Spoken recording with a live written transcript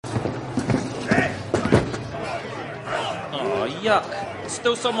yuck. There's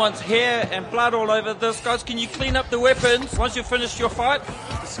still someone's hair and blood all over this. Guys, can you clean up the weapons once you've finished your fight?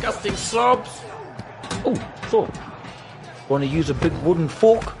 Disgusting slobs. Oh, Thor. Want to use a big wooden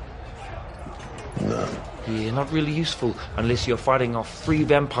fork? No. Yeah, not really useful unless you're fighting off 3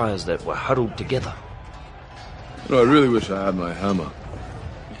 vampires that were huddled together. No, I really wish I had my hammer.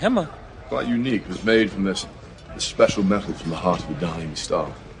 Your hammer? Quite unique. It was made from this special metal from the heart of a dying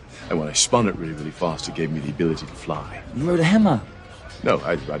star. And when I spun it really, really fast, it gave me the ability to fly. You rode a hammer? No,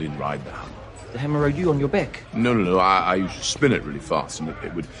 I didn't ride the hammer. The hammer rode you on your back? No. I used to spin it really fast, and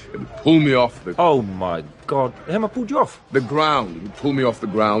it would pull me off the... Oh, my God. The hammer pulled you off? The ground. It would pull me off the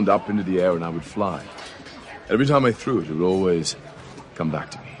ground up into the air, and I would fly. Every time I threw it, it would always come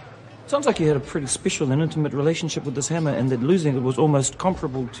back to me. Sounds like you had a pretty special and intimate relationship with this hammer, and that losing it was almost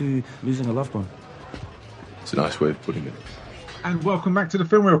comparable to losing a loved one. It's a nice way of putting it. And welcome back to the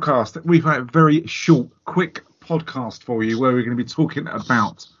Film Reelcast. We've had a very short, quick podcast for you where we're going to be talking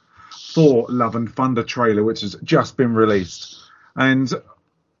about Thor Love and Thunder trailer, which has just been released. And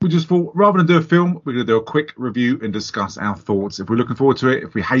we just thought, rather than do a film, we're going to do a quick review and discuss our thoughts. If we're looking forward to it,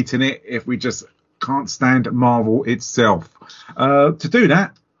 if we're hating it, if we just can't stand Marvel itself. To do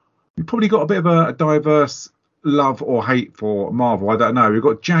that, we've probably got a bit of a diverse love or hate for Marvel. I don't know. We've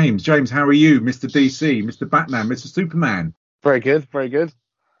got James. James, how are you? Mr. DC, Mr. Batman, Mr. Superman. Very good.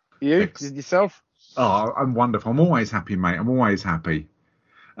 You? Yourself? Oh, I'm wonderful. I'm always happy, mate. I'm always happy.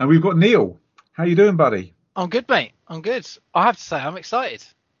 And we've got Neil. How you doing, buddy? I'm good, mate. I'm good. I have to say, I'm excited.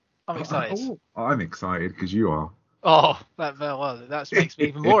 I'm excited. I'm excited because you are. Oh, that makes me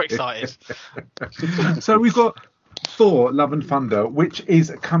even more excited. So we've got Thor Love and Thunder, which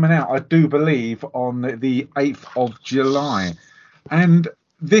is coming out, I do believe, on the 8th of July. And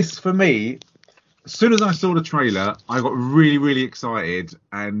this, for me, as soon as I saw the trailer, I got really, really excited,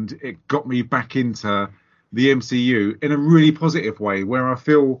 and it got me back into the MCU in a really positive way, where I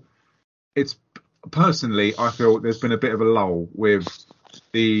feel I feel there's been a bit of a lull with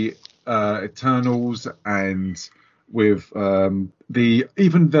the Eternals and with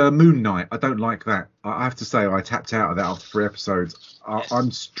even the Moon Knight. I don't like that. I have to say I tapped out of that after 3 episodes. I'm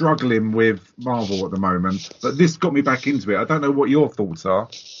struggling with Marvel at the moment, but this got me back into it. I don't know what your thoughts are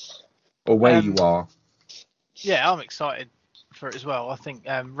or where you are. Yeah, I'm excited for it as well. I think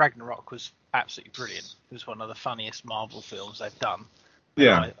Ragnarok was absolutely brilliant. It was one of the funniest Marvel films they've done.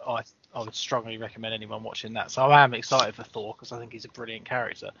 Yeah. I would strongly recommend anyone watching that. So I am excited for Thor because I think he's a brilliant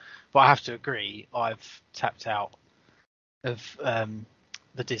character. But I have to agree, I've tapped out of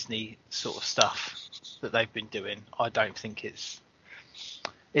the Disney sort of stuff that they've been doing. I don't think it's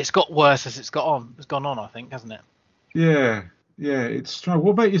got worse as it's gone on, I think, hasn't it? Yeah, it's strong.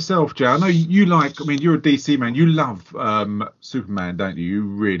 What about yourself, Joe? I know you're a DC man. You love Superman, don't you? You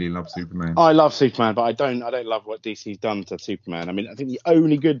really love Superman. I love Superman, but I don't love what DC's done to Superman. I mean, I think the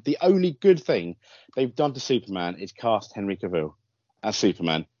only good thing they've done to Superman is cast Henry Cavill as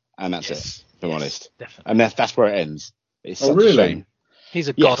Superman, and that's it. If I'm honest, definitely. And that's where it ends. It's such a shame. He's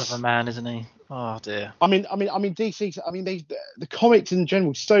a god of a man, isn't he? Oh dear. I mean, DC. I mean, the comics in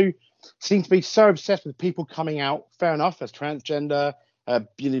general seem to be so obsessed with people coming out. Fair enough, as transgender,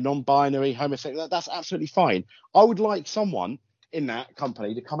 non-binary, homosexual. That's absolutely fine. I would like someone in that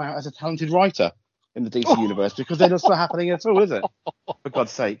company to come out as a talented writer in the DC universe, because they're not so happening at all, is it? For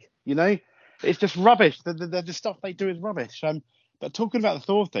God's sake, it's just rubbish. The stuff they do is rubbish. But talking about the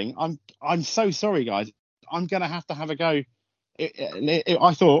Thor thing, I'm so sorry, guys. I'm gonna have to have a go.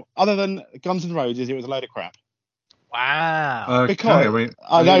 I thought, other than Guns N' Roses, it was a load of crap. Wow. Because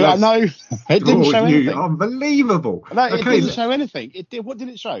I know. It didn't show anything. Unbelievable. No, it didn't show anything. What did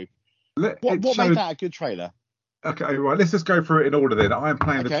it show? What made that a good trailer? Okay, right. Let's just go through it in order then. I am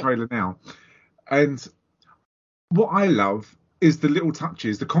playing the trailer now. And what I love is the little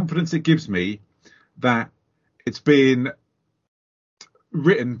touches, the confidence it gives me that it's been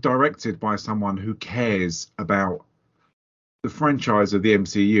directed by someone who cares about the franchise of the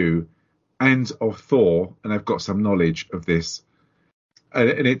MCU and of Thor, and they've got some knowledge of this,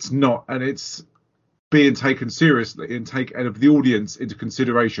 and it's being taken seriously and take out of the audience into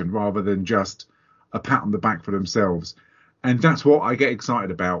consideration rather than just a pat on the back for themselves. And that's what I get excited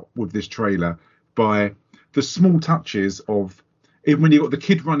about with this trailer, by the small touches of, even when you got the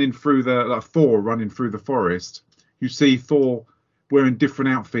kid running through Thor running through the forest, you see Thor wearing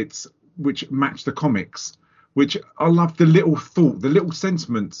different outfits which match the comics, which I love, the little thought, the little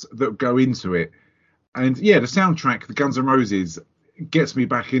sentiments that go into it. And the soundtrack, the Guns N' Roses, gets me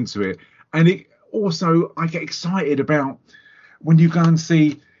back into it. And it also, I get excited about when you go and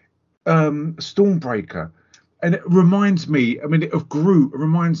see Stormbreaker. And it reminds me, of Groot, it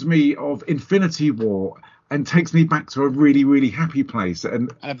reminds me of Infinity War and takes me back to a really, really happy place.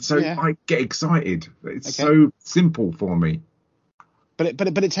 And so yeah. I get excited. It's Okay. so simple for me. But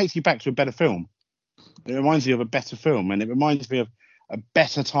it takes you back to a better film. It reminds you of a better film, and it reminds me of a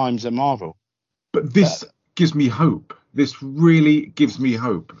better times at Marvel. But this gives me hope. This really gives me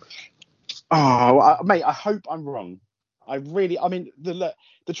hope. Oh, mate, I hope I'm wrong. I mean, the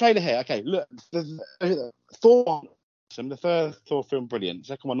trailer here. Okay, look, the Thor 1, awesome. The third Thor film, brilliant.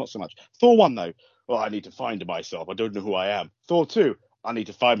 Second one, not so much. Thor 1, though. Oh, I need to find myself. I don't know who I am. Thor 2, I need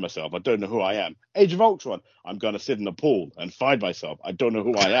to find myself. I don't know who I am. Age of Ultron, I'm going to sit in a pool and find myself. I don't know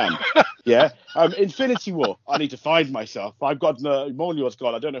who I am. Yeah. Infinity War, I need to find myself. I've got Mjolnir's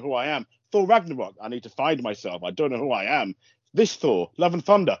God. I don't know who I am. Thor Ragnarok, I need to find myself. I don't know who I am. This Thor, Love and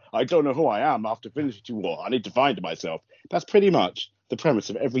Thunder, I don't know who I am after Infinity War. I need to find myself. That's pretty much the premise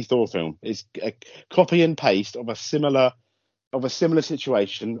of every Thor film. It's a copy and paste of a similar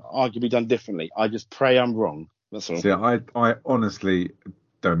situation, arguably done differently. I just pray I'm wrong. That's all. See, I honestly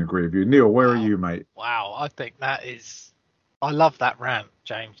don't agree with you. Neil, where are you, mate? Wow, I think that is... I love that rant,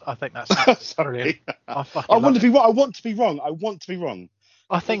 James. I think that's brilliant. I want to be wrong. I want to be wrong. I want to be wrong.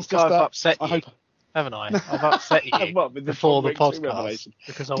 I think I've upset you, haven't I? I've upset you before the podcast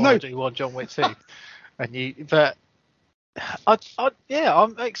because I want to do one John Wick 2. I'm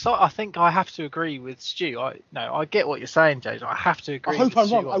excited. I think I have to agree with Stu. I get what you're saying, James. I have to agree. I hope with I'm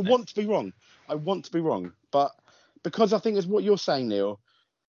Stu wrong. I want to be wrong. I want to be wrong, but because I think it's what you're saying, Neil.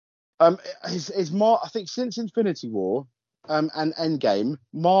 I think since Infinity War and Endgame,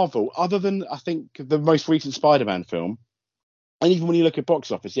 Marvel, other than I think the most recent Spider-Man film, and even when you look at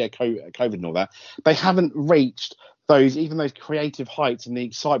box office, COVID and all that, they haven't reached those creative heights and the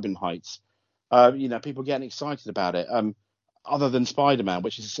excitement heights. People getting excited about it. Other than Spider-Man,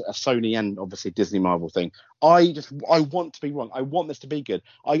 which is a Sony and obviously Disney Marvel thing. I want to be wrong. I want this to be good.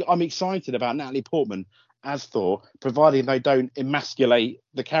 I'm excited about Natalie Portman as Thor, providing they don't emasculate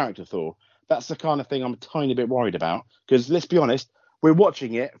the character Thor. That's the kind of thing I'm a tiny bit worried about. Because let's be honest, we're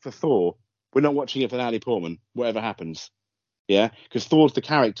watching it for Thor. We're not watching it for Natalie Portman, whatever happens. Yeah, because Thor's the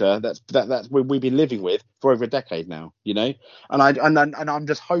character that's we've been living with for over a decade now, and I'm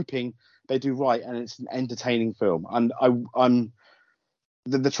just hoping they do right and it's an entertaining film. And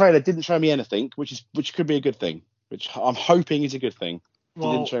the trailer didn't show me anything, which could be a good thing, which I'm hoping is a good thing. It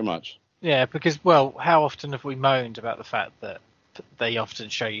didn't show much. Yeah, because how often have we moaned about the fact that they often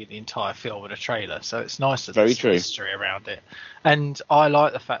show you the entire film in a trailer? So it's nice that there's history around it. And I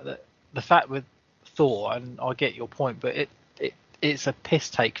like the fact with Thor, and I get your point, but it's a piss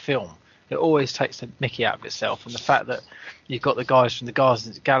take film. It always takes the mickey out of itself, and the fact that you've got the guys from the Guardians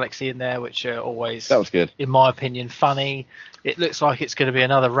of the Galaxy in there, which are always, that was good, in my opinion, funny. It looks like it's going to be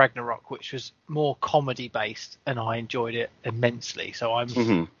another Ragnarok, which was more comedy based, and I enjoyed it immensely. So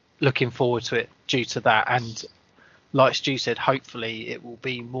I'm looking forward to it due to that. And like Stu said, hopefully it will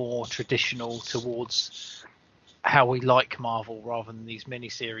be more traditional towards how we like Marvel, rather than these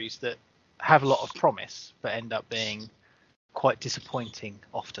miniseries that have a lot of promise but end up being quite disappointing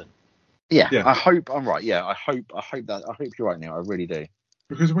often. Yeah, I hope I'm right. Yeah, I hope you're right now. I really do.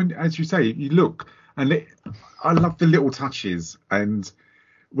 Because when, as you say, you look, and I love the little touches, and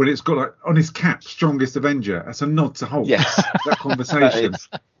when it's got like on his cap, strongest Avenger, that's a nod to Hulk. Yes. That conversation.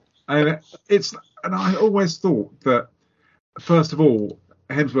 And I always thought that, first of all,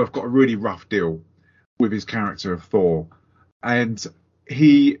 Hemsworth got a really rough deal with his character of Thor, and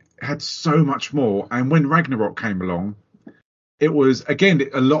he had so much more. And when Ragnarok came along, it was, again,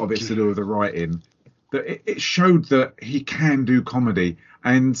 a lot of it's to do with the writing, that it showed that he can do comedy,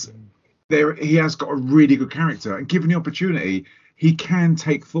 and he has got a really good character, and given the opportunity, he can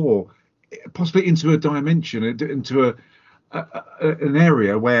take Thor possibly into a dimension, into an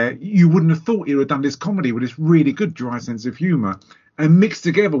area where you wouldn't have thought he would have done this comedy with this really good dry sense of humour, and mixed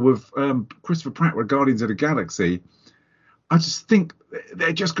together with Christopher Pratt with Guardians of the Galaxy. I just think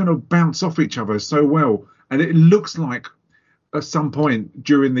they're just going to bounce off each other so well, and it looks like at some point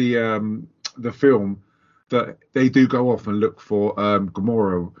during the film that they do go off and look for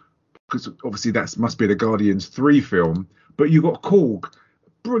Gamora, because obviously that must be the Guardians 3 film. But you got Korg,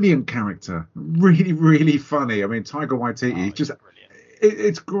 brilliant character, really, really funny. I mean, Taika Waititi, just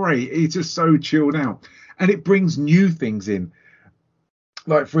it's great. He's just so chilled out, and it brings new things in.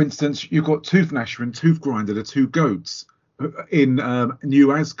 Like, for instance, you've got Tooth Gnasher and Tooth Grinder, the two goats in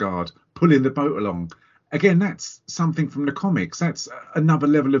New Asgard, pulling the boat along. Again, that's something from the comics. That's another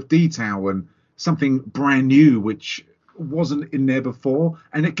level of detail and something brand new, which wasn't in there before.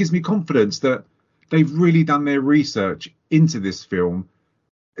 And it gives me confidence that they've really done their research into this film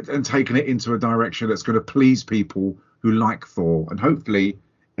and taken it into a direction that's going to please people who like Thor. And hopefully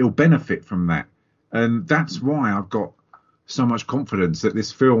it'll benefit from that. And that's why I've got so much confidence that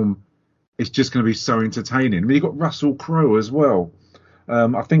this film is just going to be so entertaining. I mean, you've got Russell Crowe as well.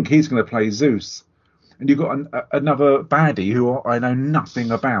 I think he's going to play Zeus. And you've got another baddie who I know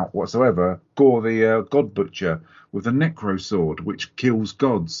nothing about whatsoever, Gore the God Butcher with a necro sword, which kills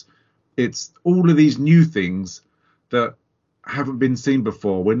gods. It's all of these new things that haven't been seen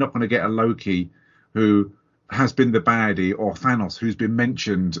before. We're not going to get a Loki who has been the baddie, or Thanos who's been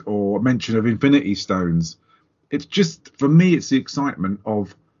mentioned, or mention of Infinity Stones. It's just, for me, it's the excitement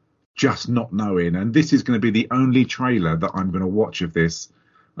of just not knowing. And this is going to be the only trailer that I'm going to watch of this.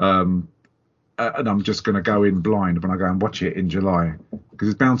 And I'm just going to go in blind when I go and watch it in July, because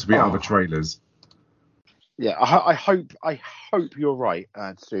there's bound to be other trailers. Yeah, I hope you're right,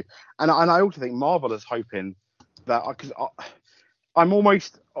 Stu. And I also think Marvel is hoping that, because I'm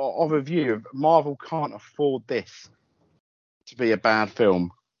almost of a view of Marvel can't afford this to be a bad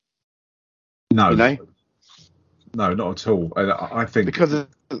film. No, you know? No, not at all. I think because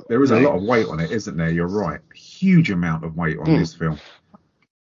there is a lot of weight on it, isn't there? You're right, huge amount of weight on this film.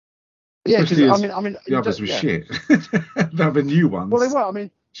 Yeah, because I mean, the others were shit. The other new ones. Well, they were. I mean,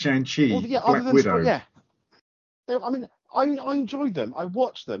 Shang-Chi, Black other than Widow. I mean, I enjoyed them. I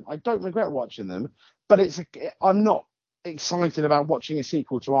watched them. I don't regret watching them. But I'm not excited about watching a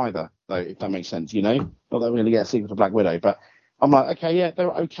sequel to either, though, if that makes sense. You know, not that we're going to get a sequel to Black Widow, but I'm like, okay, yeah, they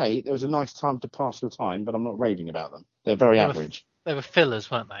were okay. There was a nice time to pass the time, but I'm not raving about them. They're very average. They were fillers,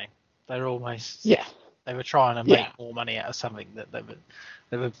 weren't they? They were almost. Yeah. They were trying to make more money out of something that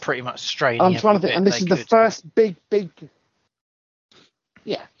they were pretty much straining. I'm trying to think, and this is the first big.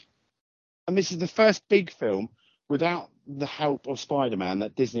 Yeah. And this is the first big film without the help of Spider-Man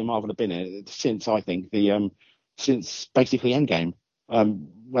that Disney and Marvel have been in since, I think, since basically Endgame,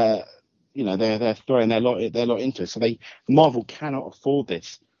 where they're throwing their lot into it. So Marvel cannot afford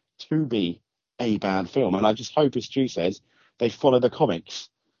this to be a bad film, and I just hope, as Stu says, they follow the comics,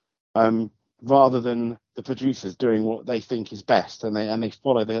 rather than the producers doing what they think is best, and they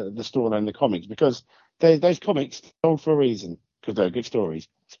follow the storyline in the comics, because those comics sold for a reason, because they're good stories.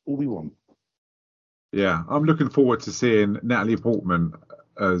 That's all we want. Yeah, I'm looking forward to seeing Natalie Portman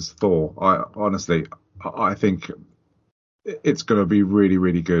as Thor. I think it's going to be really,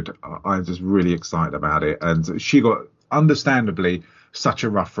 really good. I'm just really excited about it. And she got, understandably, such a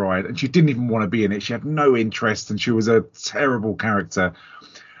rough ride, and she didn't even want to be in it. She had no interest, and she was a terrible character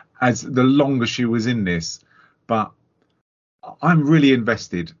as the longer she was in this. But I'm really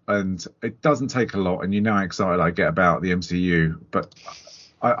invested, and it doesn't take a lot, and you know how excited I get about the MCU, but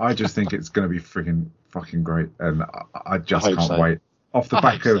I just think it's going to be fucking great, and I just can't wait. Off the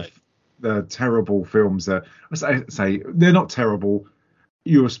back of the terrible films that I say they're not terrible.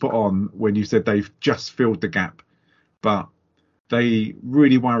 You were spot on when you said they've just filled the gap, but they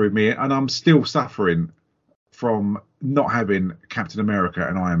really worried me, and I'm still suffering from not having Captain America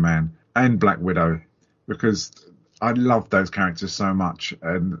and Iron Man and Black Widow, because I love those characters so much,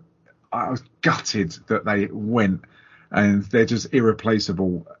 and I was gutted that they went, and they're just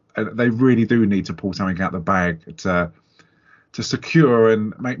irreplaceable. And they really do need to pull something out the bag to secure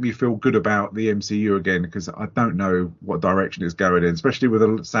and make me feel good about the MCU again, because I don't know what direction it's going in, especially with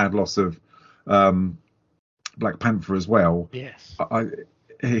a sad loss of Black Panther as well. Yes.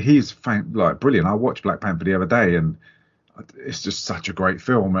 He's brilliant. I watched Black Panther the other day, and it's just such a great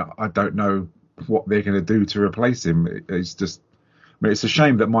film. I don't know what they're going to do to replace him. It's just, it's a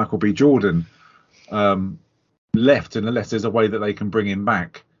shame that Michael B. Jordan left, unless there's a way that they can bring him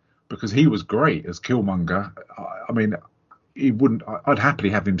back, because he was great as Killmonger. I mean, I'd happily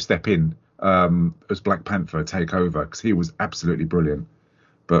have him step in as Black Panther, take over, because he was absolutely brilliant.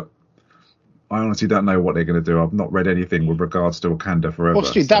 But I honestly don't know what they're going to do. I've not read anything with regards to Wakanda Forever. Well,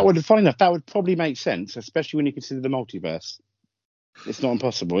 Stu, that would, funny enough, that would probably make sense, especially when you consider the multiverse. It's not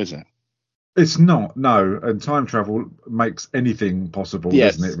impossible, is it? It's not, no. And time travel makes anything possible,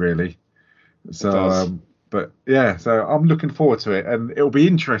 doesn't it, really? So, but yeah, so I'm looking forward to it. And it'll be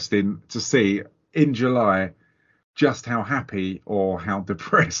interesting to see in July just how happy or how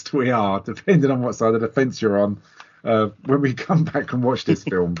depressed we are, depending on what side of the fence you're on, when we come back and watch this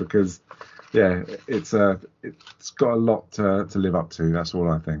film, because yeah, it's got a lot to live up to. That's all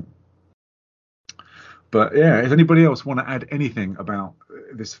I think. But yeah, if anybody else want to add anything about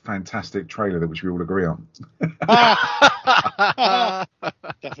this fantastic trailer, which we all agree on.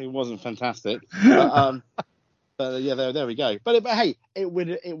 Definitely wasn't fantastic. But yeah, there we go. But hey, it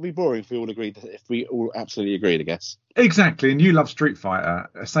would be boring if we all agreed, if we all absolutely agreed, I guess. Exactly. And you love Street Fighter,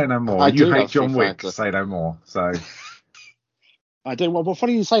 say no more. You hate John Wick, say no more. So I do. Well,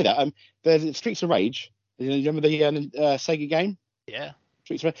 funny you say that. The Streets of Rage. You remember the Sega game? Yeah.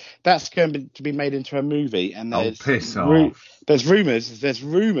 That's going to be made into a movie, and there's piss off. There's rumours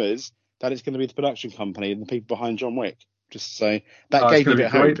that it's going to be the production company and the people behind John Wick. Just so that gave me a bit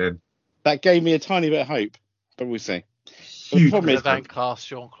of hope. Then. That gave me a tiny bit of hope, but we'll see. Huge. The don't cast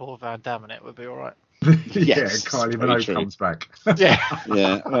Jean-Claude Van Damme in it would be all right. Yes, Kylie Minogue comes back. Yeah,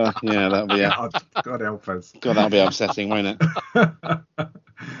 that'll be. God help us. God, that'll be upsetting, won't it?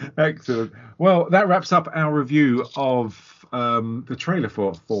 Excellent. Well, that wraps up our review of the trailer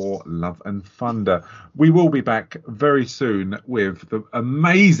for Thor: Love and Thunder. We will be back very soon with the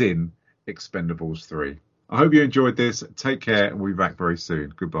amazing Expendables 3. I hope you enjoyed this. Take care, and we'll be back very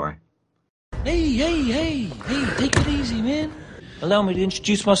soon. Goodbye. Hey, take it easy, man. Allow me to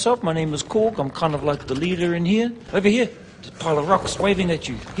introduce myself. My name is Korg. I'm kind of like the leader in here. Over here, there's a pile of rocks waving at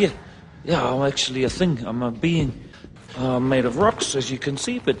you. Here. Yeah, I'm actually a thing. I'm a being made of rocks, as you can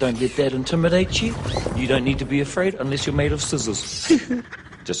see, but don't let that intimidate you. You don't need to be afraid unless you're made of scissors.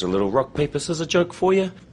 Just a little rock, paper, scissors joke for you.